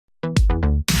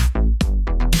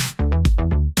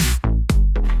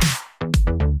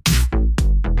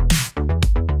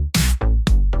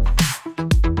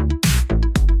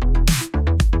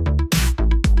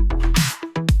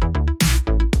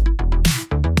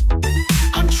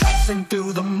Racing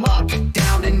through the muck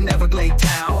down in Everglade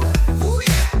Town. Ooh,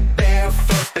 yeah.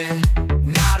 Barefoot,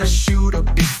 not a shoe to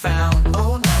be found.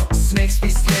 Oh no, snakes be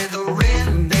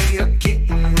slithering, they are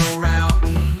getting around.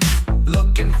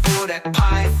 Looking for that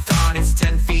python, it's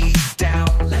 10 feet down.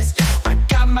 Let's go. I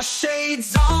got my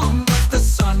shades on, but the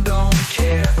sun don't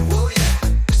care. Ooh, yeah.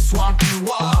 Swampy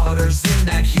waters in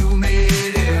that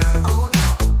humid air. Oh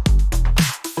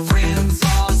no, friends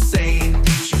all saying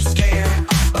that you're scared,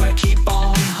 but I keep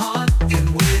on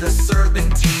hunting with a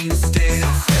serpentine stare.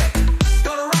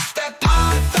 Gonna rock that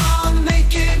python,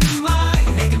 make it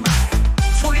mine, make it mine.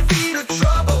 20 feet of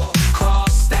trouble,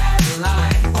 cross that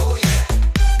line. Oh yeah,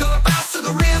 gonna bounce to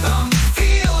the rhythm,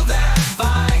 feel that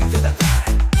vine, feel that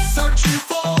vine. Searching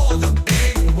for the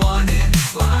big one in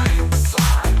slime.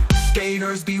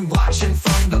 Gators be watching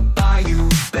from the bayou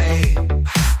bay,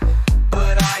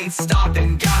 but I ain't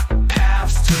stopping, got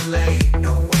paths to lay.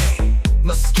 No way,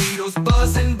 mosquitoes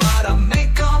buzzing, but I'm